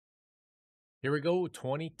Here we go,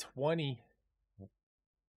 2020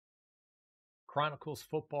 Chronicles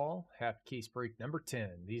football, half case break number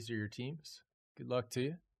 10. These are your teams. Good luck to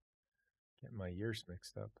you. Getting my years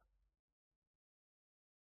mixed up.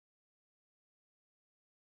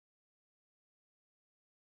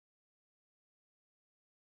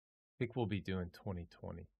 I think we'll be doing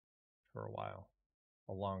 2020 for a while,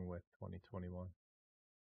 along with 2021.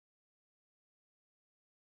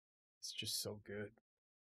 It's just so good.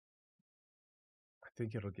 I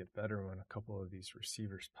think it'll get better when a couple of these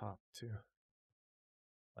receivers pop too,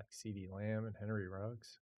 like CeeDee Lamb and Henry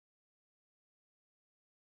Ruggs.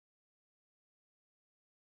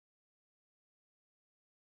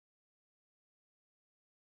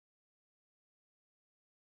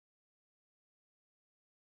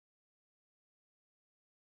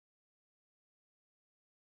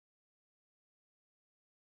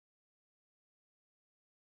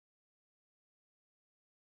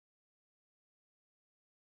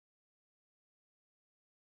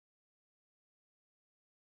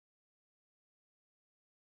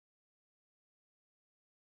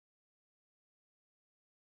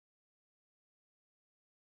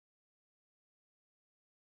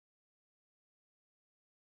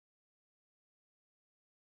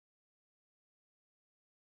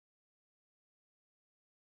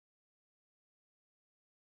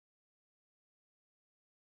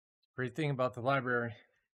 Great thing about the library.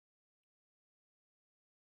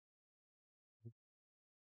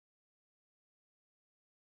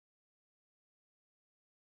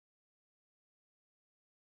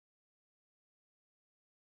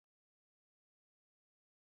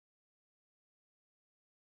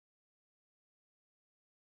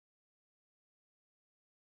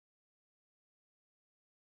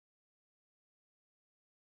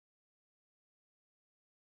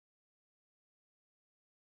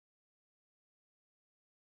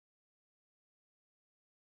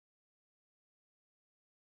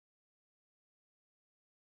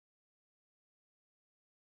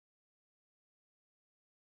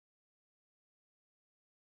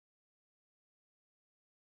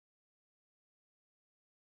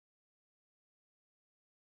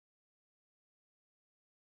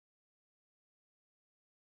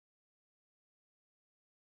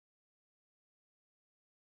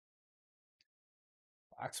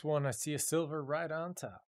 Box one, I see a silver right on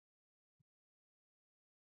top.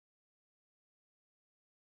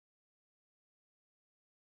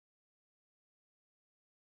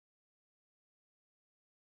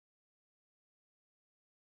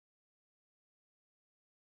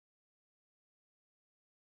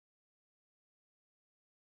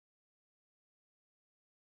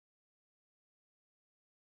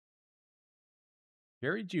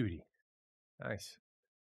 Jerry Judy. Nice.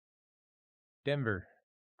 Denver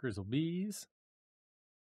Grizzle Bees.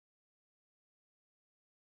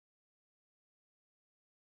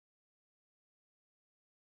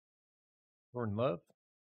 Jordan Love.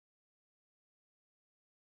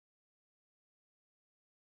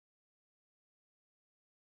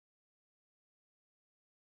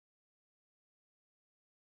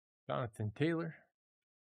 Jonathan Taylor.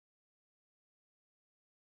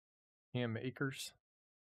 Cam Akers.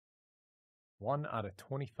 1 out of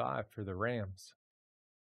 25 for the Rams.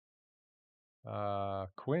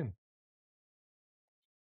 Quinn.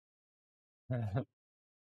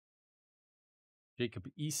 Jacob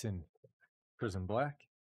Eason. Prison Black.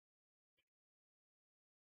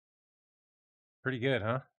 Pretty good,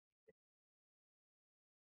 huh?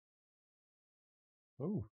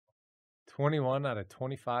 Ooh. 21 out of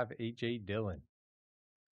 25, A.J. Dillon.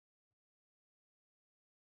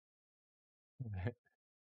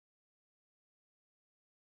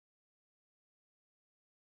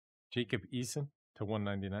 Jacob Eason to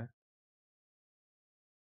 199.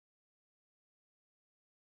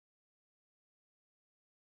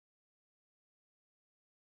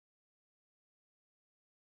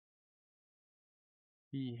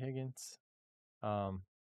 E. Higgins.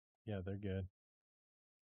 Yeah, they're good.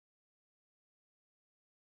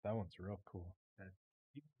 That one's real cool.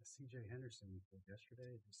 Even the C.J. Henderson we played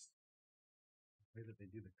yesterday, just the way that they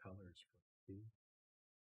do the colors for the team.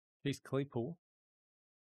 Chase Claypool.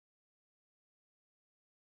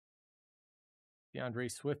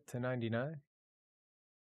 DeAndre Swift to 99.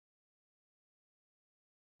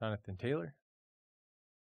 Jonathan Taylor.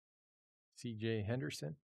 C.J.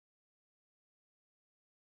 Henderson.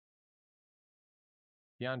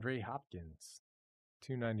 DeAndre Hopkins.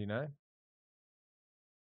 299.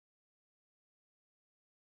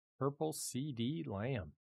 Purple C.D.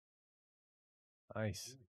 Lamb.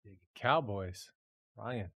 Nice. Cowboys.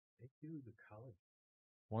 Ryan. They do the color.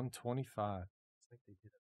 125. It's like they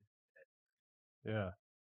did a Yeah.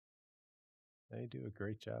 They do a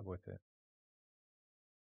great job with it.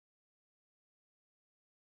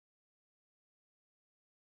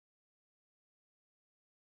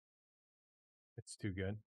 It's too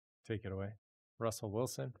good. Take it away. Russell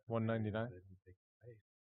Wilson, 199. They didn't take it away.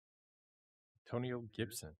 Antonio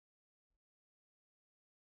Gibson.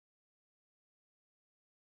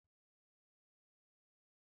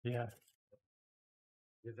 Yeah.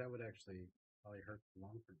 Yeah, that would actually probably hurt the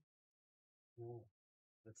long term. Well,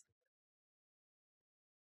 that's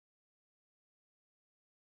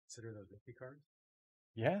consider those rookie cards.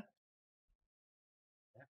 Yeah.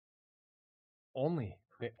 Yeah.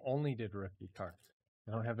 They only did rookie cards.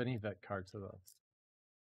 They don't have any vet cards of those.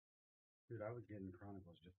 Dude, I would get in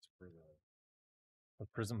Chronicles just for The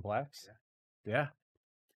Prism Blacks? Yeah. Yeah.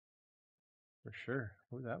 For sure.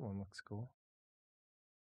 Ooh, that one looks cool.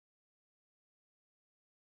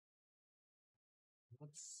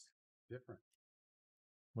 What's different?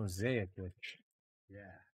 Mosaic Witch.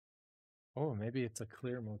 Yeah. Oh, maybe it's a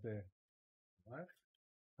clear mosaic. What?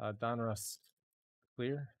 Donruss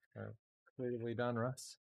clear or clearly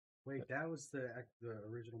Donruss. Wait, that was the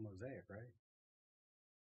original mosaic, right?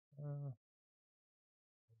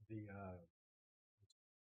 The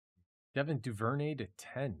Devin Duvernay to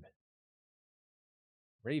 10.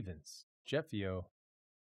 Ravens. Jeffio.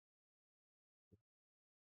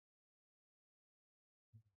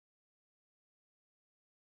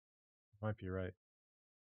 Might be right.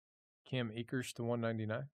 Cam Akers to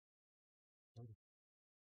 199.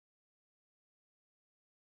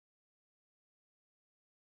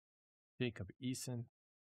 Jacob Eason.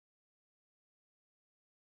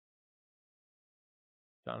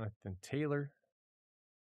 Jonathan Taylor.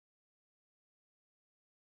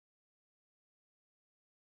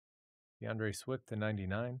 DeAndre Swift to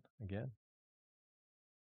 99 again.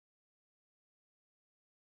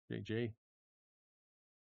 JJ.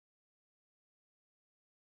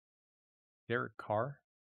 Derek Carr.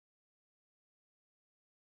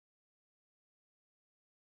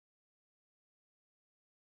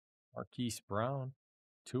 Marquise Brown.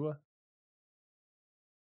 Tua.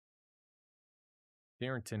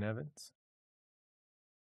 Darrington Evans.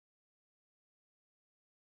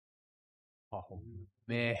 Oh,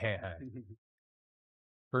 man.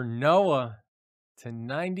 For Noah to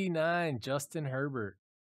 99, Justin Herbert.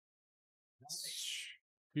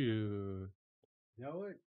 Dude. You know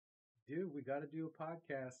what? Dude, we got to do a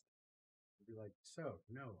podcast. We'll be like, so,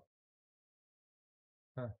 Noah.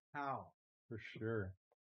 Huh. How? For sure.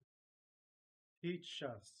 Teach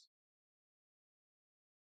us.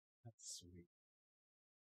 That's sweet.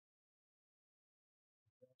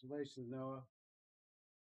 Congratulations, Noah.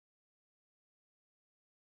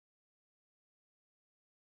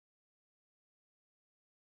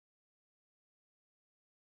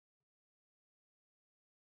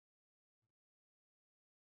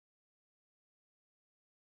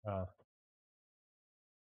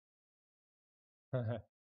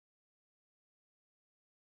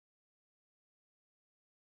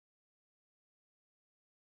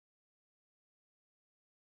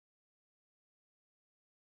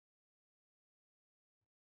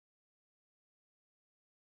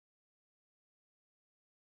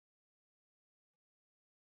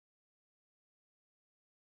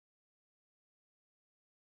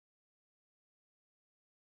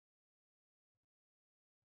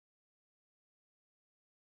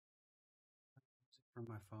 From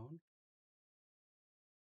my phone?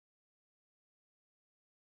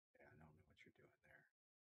 Yeah, I know what you're doing there.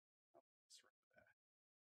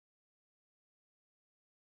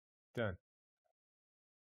 Oh, Done.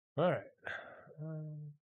 All right.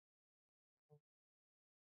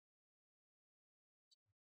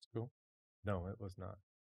 Cool. No, it was not.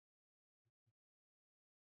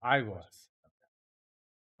 I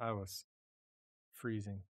was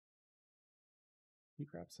freezing. You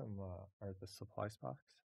grab some or the supplies box?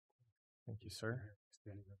 Thank you, sir.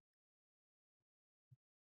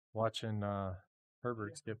 Watching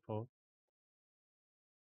Herbert's get pulled.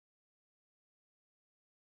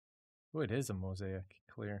 Oh, it is a mosaic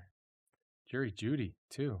clear. Jerry Judy,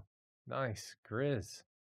 too. Nice. Grizz.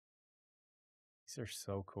 These are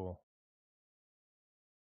so cool.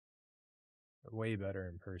 They're way better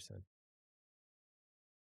in person.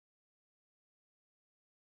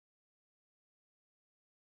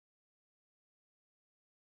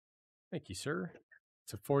 Thank you, sir.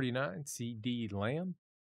 To 49, CD Lamb.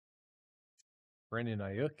 Brandon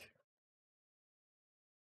Ayuk.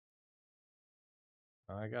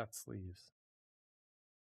 I got sleeves.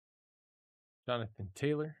 Jonathan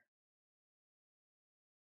Taylor.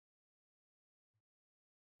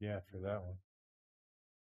 Yeah, for that one.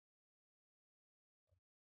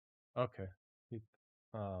 Okay. You,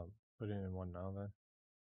 put it in one now then.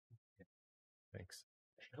 Thanks.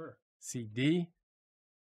 Sure. CD.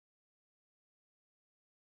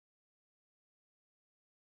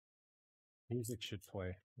 Music should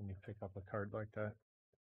play when you pick up a card like that.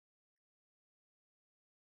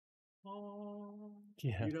 Oh.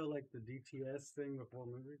 Yeah. You know, like the DTS thing before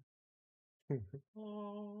movie?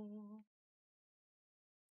 Oh.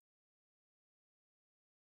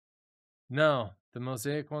 No, the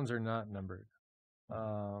mosaic ones are not numbered.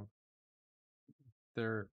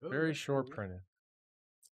 They're very that's short cool. printed.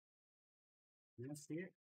 You want to see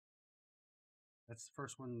it? That's the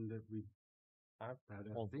first one that we had.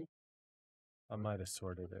 I think I might have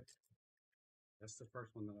sorted it. that's the first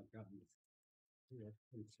one that I've gotten. Yeah, I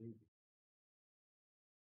couldn't see it.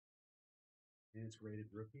 And it's rated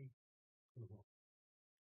rookie.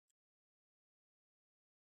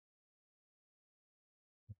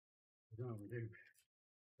 No, dude,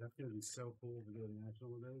 that's gonna be so cool to do a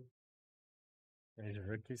national with those. Age of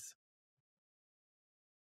rookies.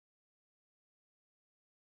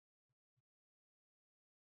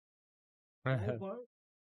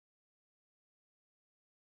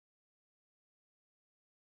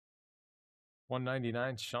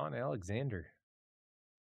 $199. Sean Alexander.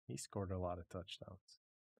 He scored a lot of touchdowns.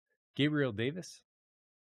 Gabriel Davis.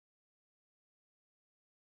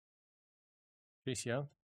 Chase Young.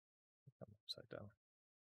 I'm upside down.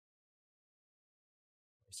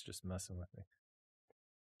 He's just messing with me.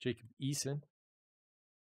 Jacob Eason.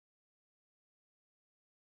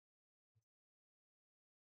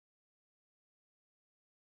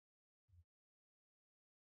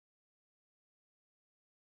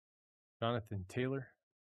 Jonathan Taylor.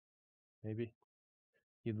 Maybe.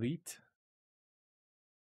 Elite.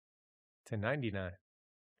 /99.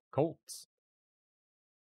 Colts.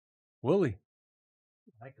 Willie.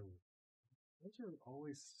 Like them. Those are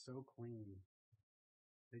always so clean.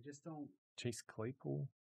 They just don't. Chase Claypool.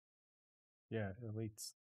 Yeah,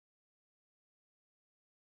 Elites.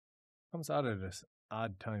 Comes out at an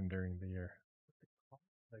odd time during the year.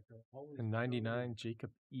 Like they're always. /99.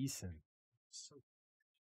 Jacob Eason. So.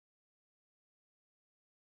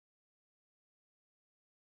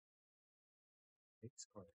 X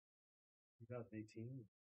card. 2018.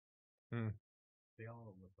 They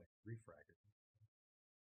all look like refractors.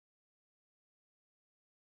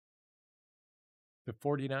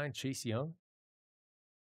 /49. Chase Young.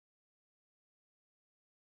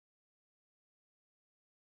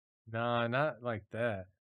 Nah, not like that.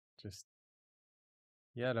 Just,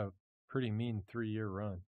 he had a pretty mean 3-year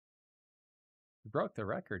run. He broke the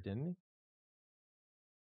record, didn't he?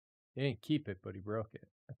 He didn't keep it, but he broke it.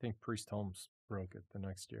 I think Priest Holmes broke it the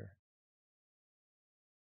next year.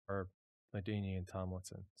 Or LaDainian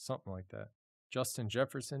Tomlinson. Something like that. Justin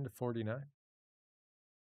Jefferson /49.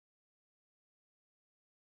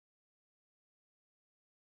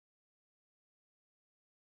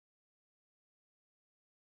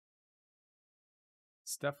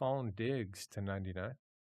 Stephon Diggs /99.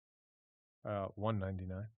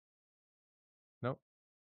 199. Nope.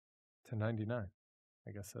 /99.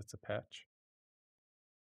 I guess that's a patch.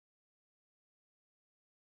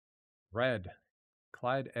 Red.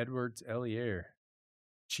 Clyde Edwards-Helaire.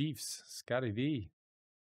 Chiefs. Scotty V.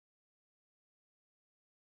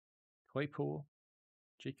 Claypool.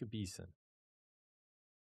 Jacob Eason.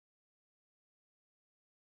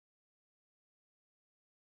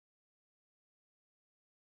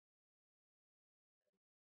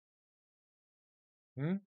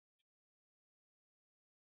 Hmm?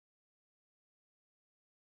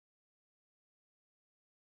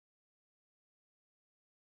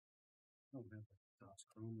 I don't have like Topps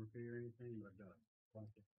Chrome repair or anything, but I've got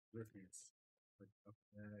plastic rifts like up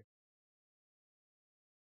back.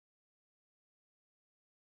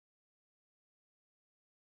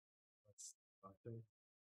 That's Octo.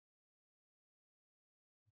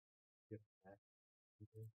 Get back.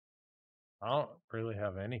 I don't really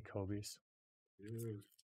have any Kobe's. Dude.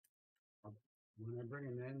 When I bring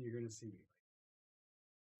them in, you're gonna see me.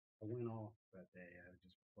 I went off that day. I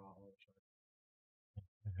just bought all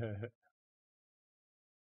the shit.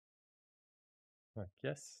 Like,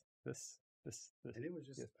 yes, this. And it was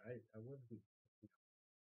just yes. I wasn't.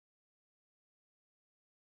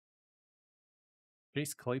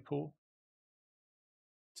 Chase Claypool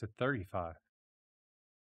 /35.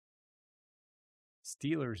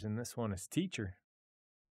 Steelers in this one is teacher.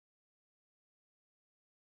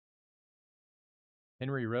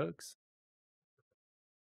 Henry Ruggs.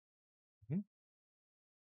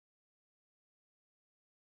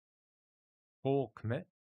 Cole Kmet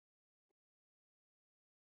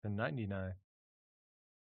 /99.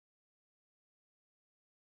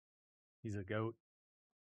 He's a goat.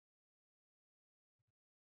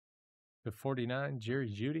 To 49, Jerry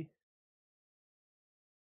Jeudy.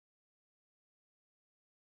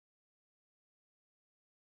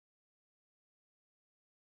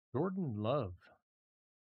 Jordan Love.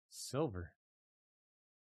 Silver.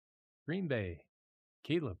 Green Bay.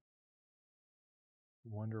 Caleb.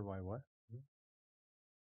 Wonder why what?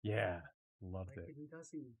 Yeah. Loved it. He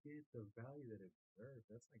doesn't get the value that it deserves.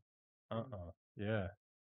 That's like Yeah.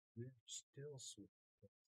 they're still sweet.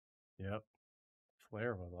 Yep.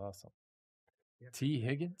 Flair was awesome. Yeah. T.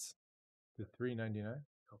 Higgins to 399.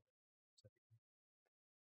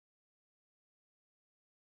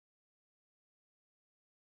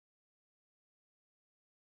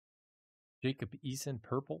 Jacob Eason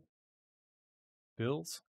purple.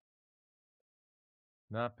 Bills.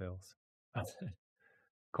 Not Bills.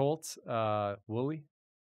 Colts, Wooly.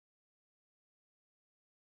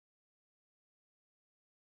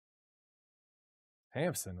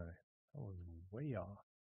 Hampson, I was way off.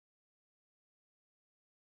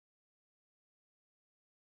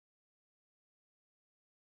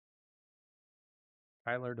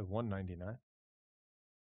 Tyler to 199.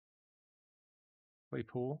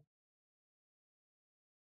 Claypool.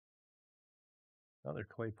 Another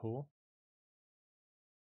Claypool.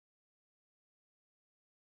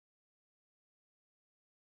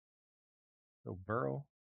 So Burrow.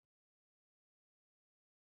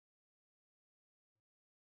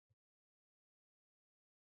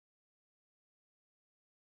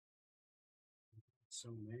 So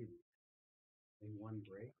many in one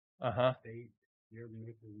break. Uh-huh. You're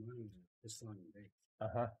making money just on the base.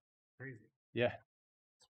 Uh-huh. Crazy. Yeah.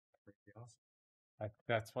 It's pretty awesome.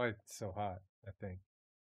 That's why it's so hot, I think.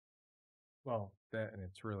 Well, that and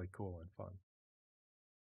it's really cool and fun.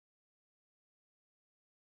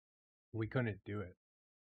 We couldn't do it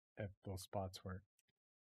if those spots weren't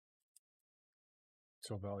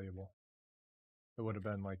so valuable. It would have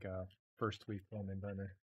been like a first week one and done.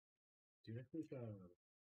 Dude, I think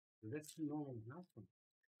that's normal enough.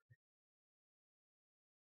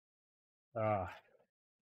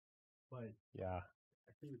 But yeah,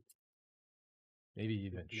 I think maybe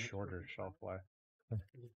even shorter shelf life.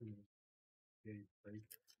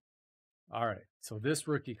 All right, so this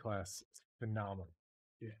rookie class is phenomenal.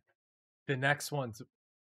 Yeah. The next one's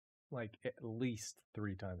like at least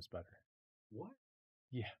 3 times better. What?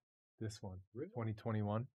 Yeah, this one. Really?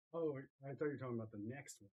 2021. Oh, I thought you were talking about the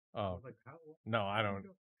next one. Oh, I was like, how? No, I don't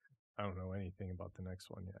know anything about the next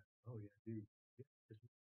one yet. Oh yeah, dude.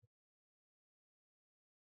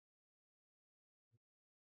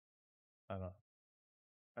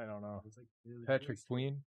 I don't know. It's like, dude, Patrick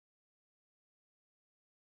Queen.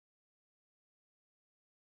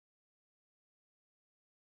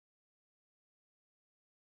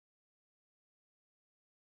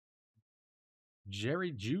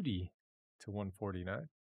 Jerry Jeudy to 149.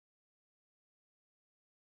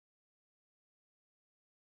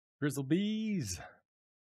 Grizzle Bees.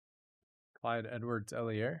 Clyde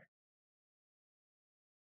Edwards-Helaire.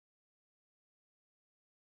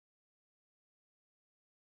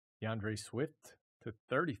 DeAndre Swift to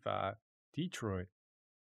 35. Detroit.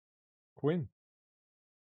 Quinn.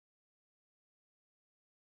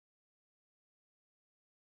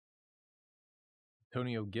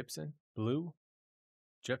 Antonio Gibson. Blue.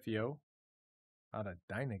 Jeffy O. Out of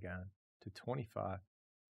Dynagon to 25.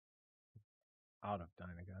 Out of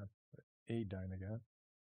Dynagon. But a Dynagon.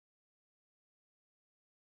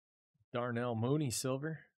 Darnell Mooney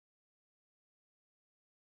silver.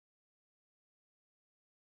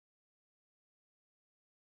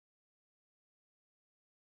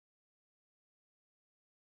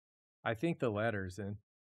 I think the ladder's in.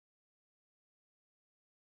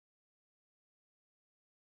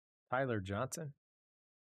 Tyler Johnson.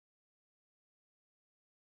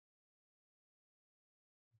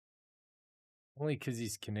 Only because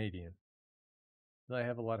he's Canadian. I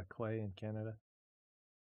have a lot of clay in Canada.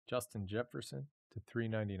 Justin Jefferson to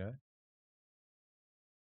 399.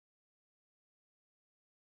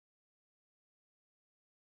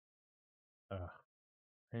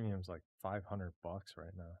 Premium's like $500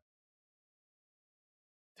 right now.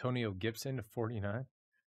 Antonio Gibson to 49.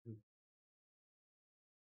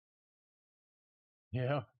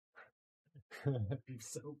 Yeah. I'd be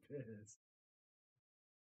so pissed.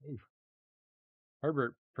 Oof.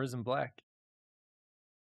 Herbert, Prison Black.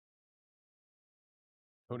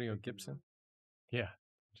 Antonio Gibson. Yeah.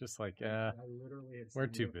 Just like, I literally had we're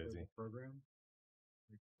too busy. Program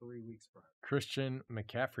like 3 weeks prior. Christian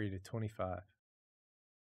McCaffrey to 25.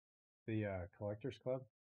 The Collectors Club?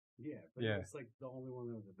 Yeah, but it's like the only one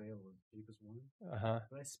that was available, the cheapest one. Uh-huh.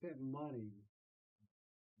 But I spent money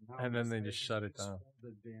And then they just shut it down.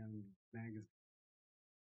 The damn magazine.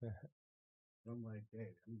 I'm like,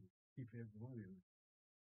 hey, I'm gonna keep it going.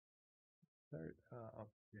 Start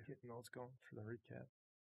getting those going for the recap.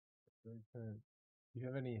 You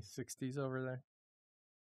have any 60s over there?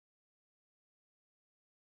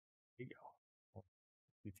 Here you go.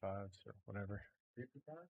 55s or whatever.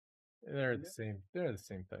 55? They're the same. They're the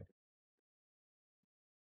same thing.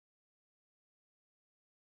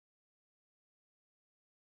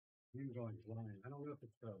 You're going blind. I don't know if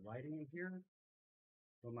it's the lighting in here.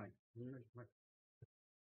 Oh my. Is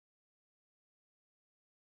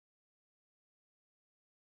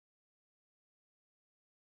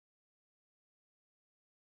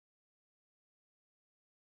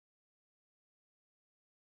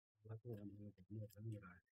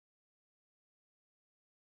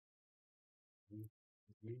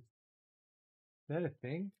that a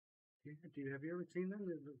thing? Yeah, have you ever seen them?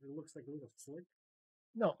 It looks like a little slick.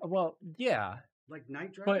 No, well, yeah. Like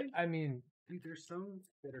night driving? But, I mean... Dude, there's some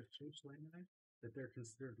that are so slanted that they're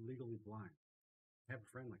considered legally blind. I have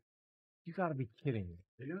a friend like that. You gotta be kidding me.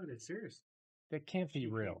 They know it's serious. That can't be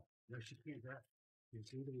real. No, she can't drive.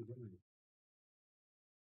 She's legally blind.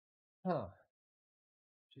 Huh.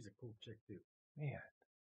 She's a cool chick, too. Man.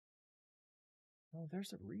 Well,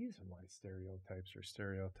 there's a reason why stereotypes are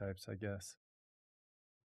stereotypes, I guess.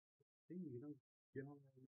 See, you don't get on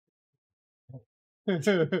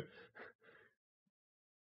that.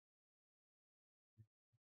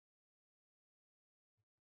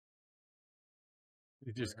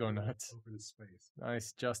 You just go nuts. Open space.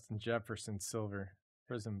 Nice Justin Jefferson silver.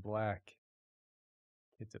 Prism black.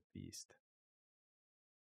 Kid's a beast.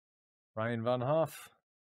 Ryan Von Hoff.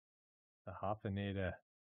 The Hoffinator.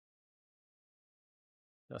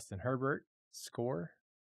 Justin Herbert. Score.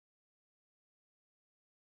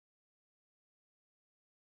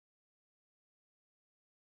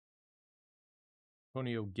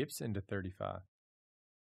 Antonio Gibson to 35.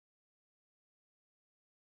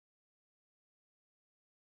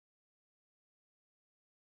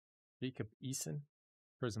 Jacob Eason,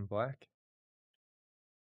 Prism Black.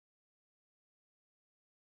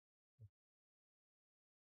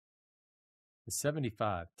 The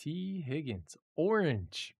 75, T. Higgins,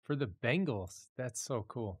 orange for the Bengals. That's so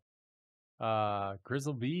cool.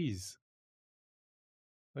 Grizzle Bees.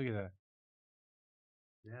 Look at that.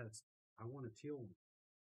 Yeah, I want a teal one.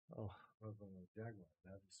 Oh, of Jaguar.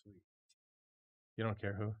 That'd be sweet. You don't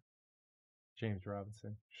care who? James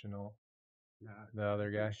Robinson, Chenault. Nah, the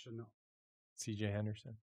other guy. Chenault. C.J.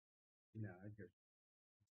 Henderson. Yeah, I get.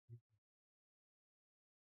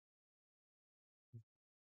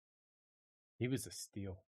 He was a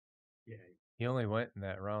steal. Yeah. He only went in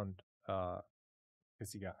that round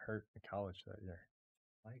because he got hurt in college that year.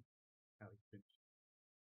 Like how he finished.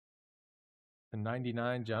 The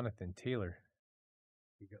 99, Jonathan Taylor.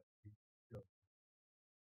 He go.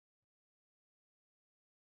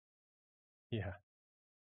 Yeah.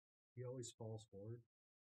 He always falls forward.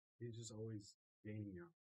 He's just always gaining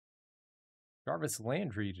out. Jarvis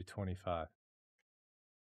Landry to 25.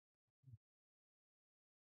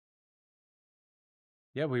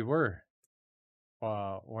 Yeah, we were.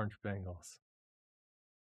 Orange Bengals.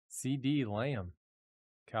 C.D. Lamb.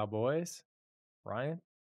 Cowboys. Ryan.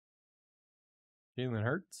 Jalen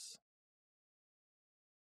Hurts.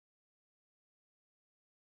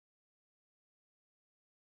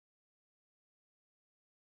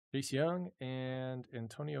 Chase Young and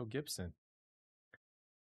Antonio Gibson.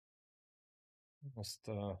 Almost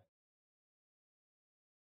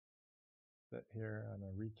set here on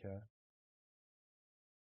a recap.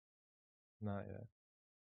 Not yet.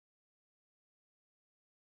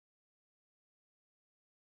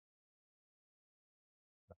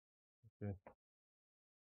 Good.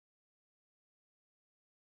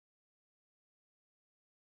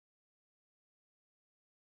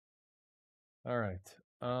 All right.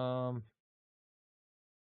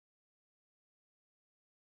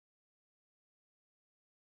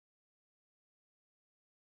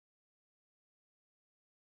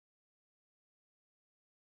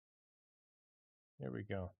 Here we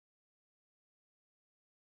go.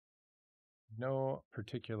 No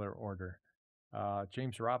particular order.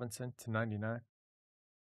 James Robinson to 99.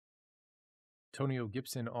 Antonio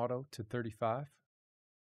Gibson auto to 35.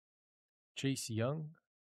 Chase Young.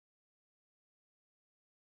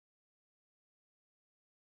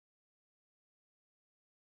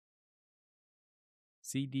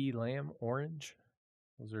 C.D. Lamb orange.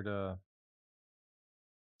 Those are to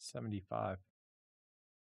 75.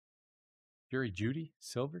 Jerry Jeudy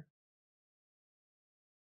silver.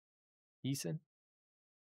 Eason.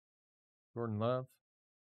 Jordan Love.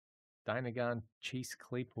 Dynagon Chase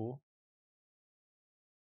Claypool.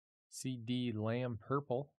 CD Lamb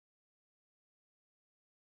Purple.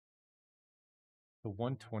 The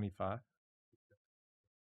 125.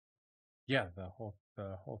 Yeah, the whole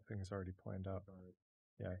thing is already planned out.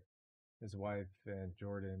 Yeah. His wife and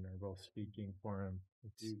Jordan are both speaking for him.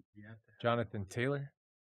 It's Jonathan Taylor.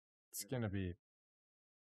 It's gonna be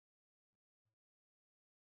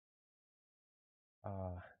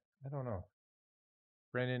I don't know.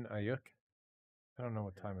 Brandon Ayuk. I don't know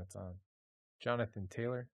what time it's on. Jonathan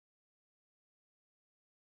Taylor.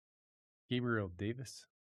 Gabriel Davis.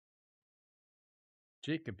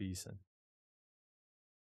 Jacob Eason.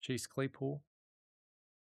 Chase Claypool.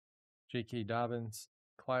 J.K. Dobbins.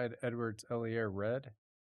 Clyde Edwards-Helaire Red.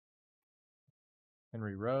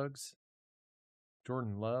 Henry Ruggs.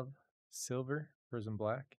 Jordan Love. Silver. Prism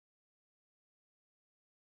Black.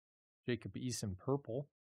 Jacob Eason Purple.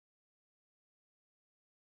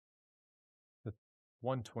 The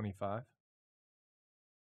 125.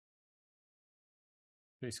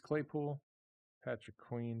 Chase Claypool. Patrick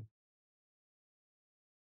Queen.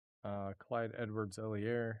 Clyde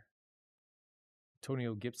Edwards-Helaire.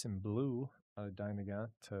 Antonio Gibson Blue out of Dynagon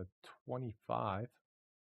to 25.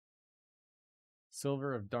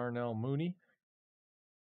 Silver of Darnell Mooney.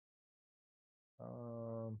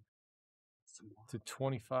 To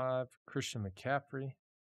 25. Christian McCaffrey.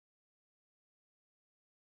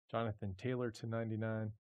 Jonathan Taylor to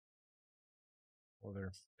 99. Well,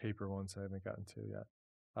 they're paper ones I haven't gotten to yet.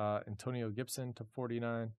 Antonio Gibson to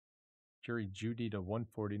 49. Jerry Jeudy to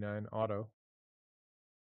 149 auto.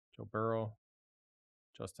 Joe Burrow.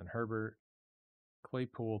 Justin Herbert.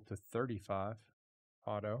 Claypool to 35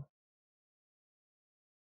 auto.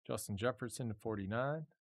 Justin Jefferson to 49.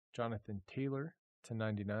 Jonathan Taylor to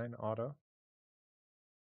 99 auto.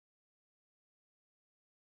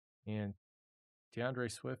 And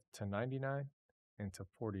DeAndre Swift to 99 and to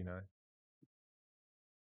 49.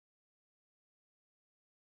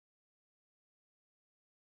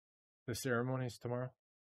 The ceremony is tomorrow?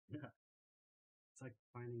 Yeah. It's like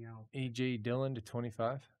finding out. A.J. Dillon to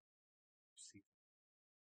 25.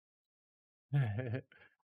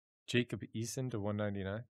 Jacob Eason to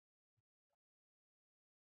 199.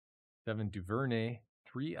 Devin Duvernay,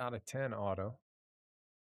 3 out of 10 auto.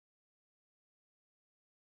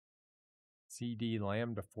 CD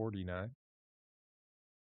Lamb to 49.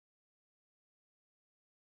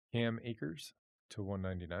 Cam Akers to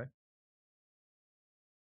 199.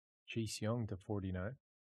 Chase Young to 49.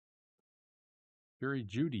 Jerry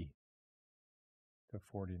Jeudy to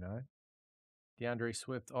 49. DeAndre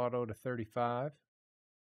Swift auto to 35.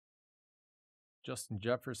 Justin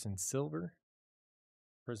Jefferson Silver.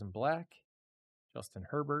 Prism Black. Justin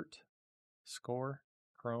Herbert. Score.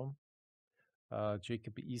 Chrome.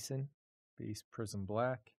 Jacob Eason. Base Prism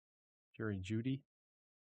Black. Jerry Jeudy.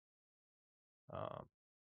 To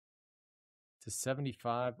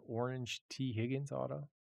 75 Orange T. Higgins auto.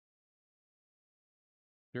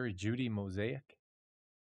 Jerry Jeudy Mosaic.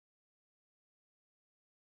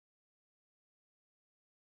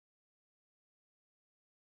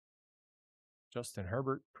 Justin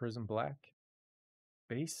Herbert Prism Black.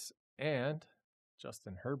 Base. And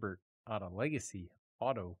Justin Herbert out of Legacy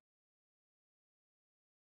auto.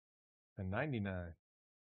 The 99.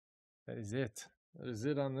 That is it. That is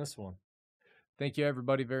it on this one. Thank you,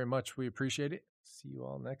 everybody, very much. We appreciate it. See you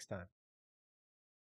all next time.